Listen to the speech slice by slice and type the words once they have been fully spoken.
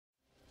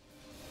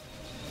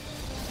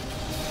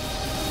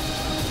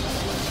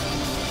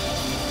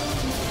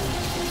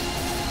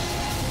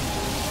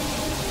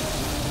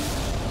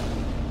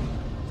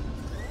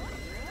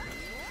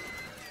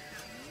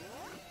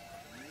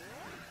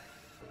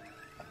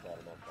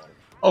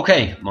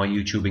Okay, my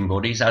YouTubing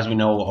buddies, as we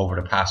know over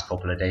the past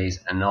couple of days,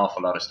 an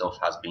awful lot of stuff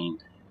has been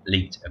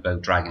leaked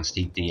about Dragon's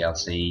Teeth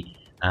DLC,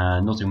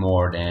 and nothing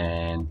more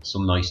than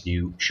some nice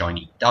new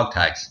shiny dog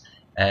tags.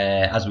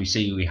 As we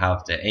see, we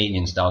have the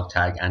Aliens dog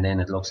tag, and then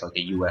it looks like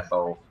a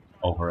UFO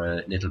over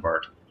a little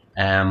bird.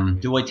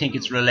 Do I think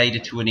it's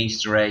related to an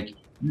Easter egg?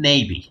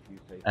 Maybe.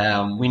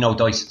 We know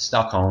Dice at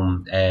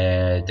Stockholm,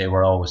 they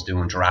were always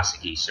doing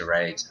Jurassic Easter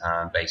eggs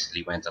and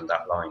basically went on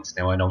that lines.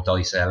 Now I know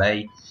Dice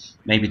LA,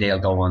 maybe they'll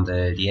go on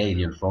the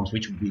alien front,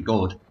 which would be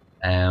good.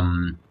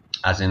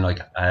 As in like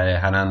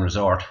Hanan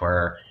Resort,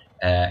 where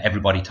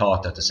everybody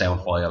thought that the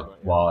sound file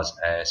was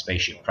a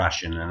spaceship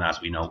crashing, and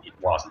as we know, it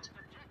wasn't.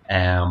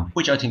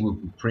 Which I think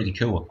would be pretty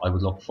cool. I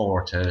would look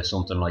forward to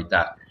something like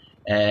that.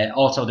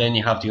 Also, then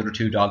you have the other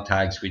two dog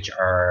tags, which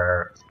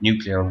are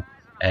nuclear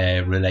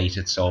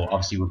related. So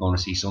obviously, we're going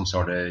to see some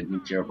sort of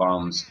nuclear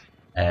bombs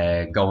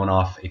going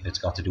off, if it's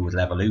got to do with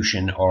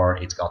evolution or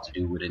it's got to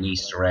do with an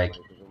Easter egg,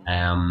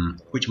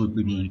 which would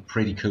be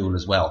pretty cool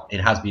as well.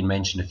 It has been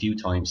mentioned a few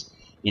times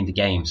in the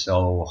game,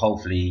 so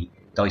hopefully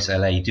Dice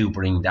LA do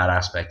bring that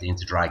aspect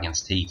into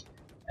Dragon's Teeth.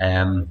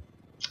 Then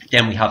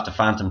we have the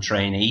Phantom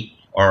Trainee,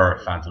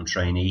 Phantom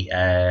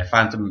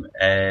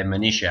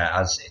Militia,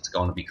 as it's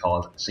going to be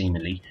called,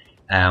 seemingly.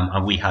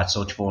 And we had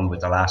such fun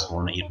with the last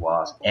one; it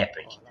was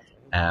epic.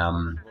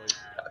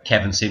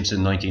 Kevin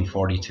Simpson,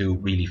 1942,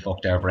 really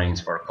fucked our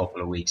brains for a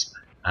couple of weeks,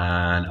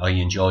 and I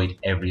enjoyed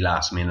every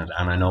last minute,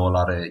 and I know a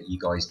lot of you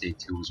guys did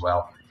too as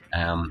well.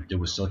 There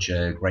was such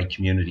a great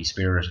community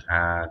spirit,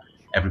 and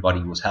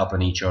everybody was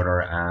helping each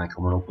other and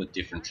coming up with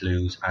different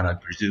clues, and I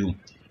presume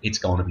it's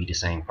going to be the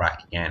same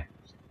crack again.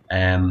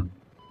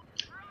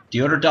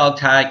 The other dog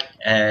tag,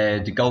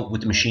 the goat with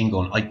the machine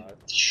gun, I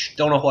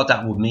don't know what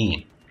that would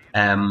mean.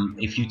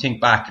 If you think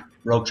back,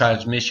 Rogue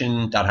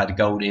Transmission, that had a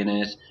goat in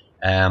it.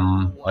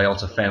 I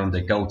also found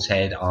the goat's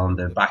head on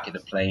the back of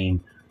the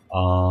plane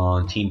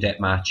on Team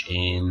Deathmatch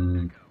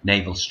in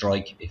Naval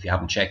Strike. If you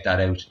haven't checked that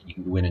out, you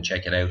can go in and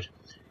check it out.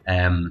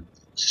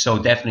 So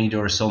definitely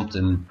there is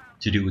something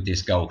to do with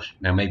this goat.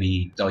 Now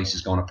maybe DICE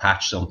is going to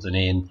patch something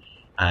in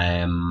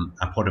and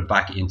put it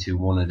back into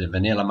one of the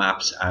vanilla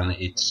maps, and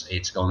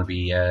it's going to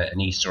be an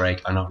Easter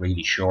egg. I'm not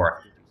really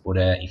sure, but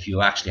if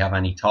you actually have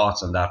any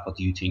thoughts on that, what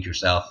do you think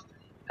yourself?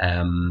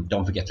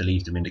 Don't forget to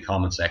leave them in the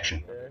comment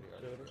section.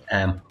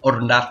 Other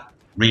than that,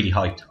 really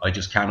hyped. I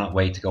just cannot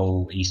wait to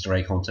go Easter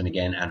egg hunting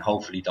again, and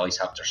hopefully DICE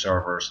have their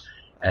servers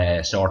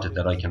sorted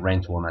that I can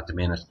rent one at the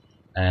minute.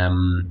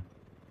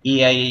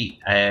 EA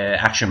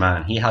Action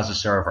Man, he has a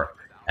server.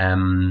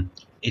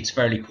 It's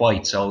fairly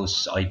quiet, so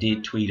I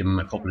did tweet him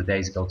a couple of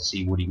days ago to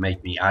see would he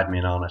make me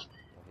admin on it,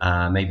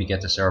 maybe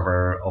get the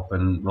server up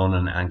and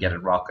running and get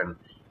it rocking,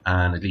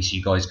 and at least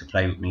you guys could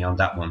play with me on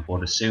that one.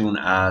 But as soon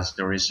as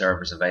there is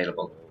servers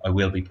available, I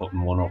will be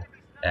putting one up.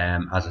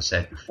 As I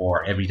said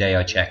before, every day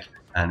I check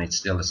and it's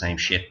still the same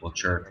shit, but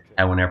sure,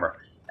 however.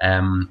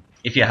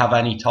 If you have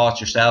any thoughts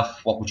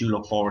yourself, what would you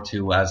look forward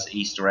to as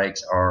Easter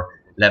eggs or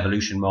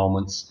Levolution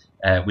moments?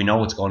 We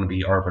know it's going to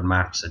be urban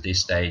maps at this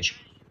stage.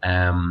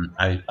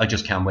 I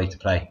just can't wait to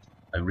play.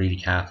 I really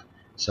can't.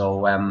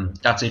 So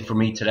that's it for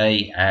me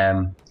today.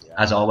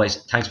 As always,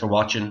 thanks for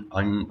watching.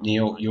 I'm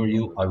Neo, you're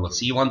you. I will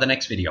see you on the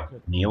next video.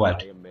 Neo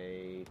out.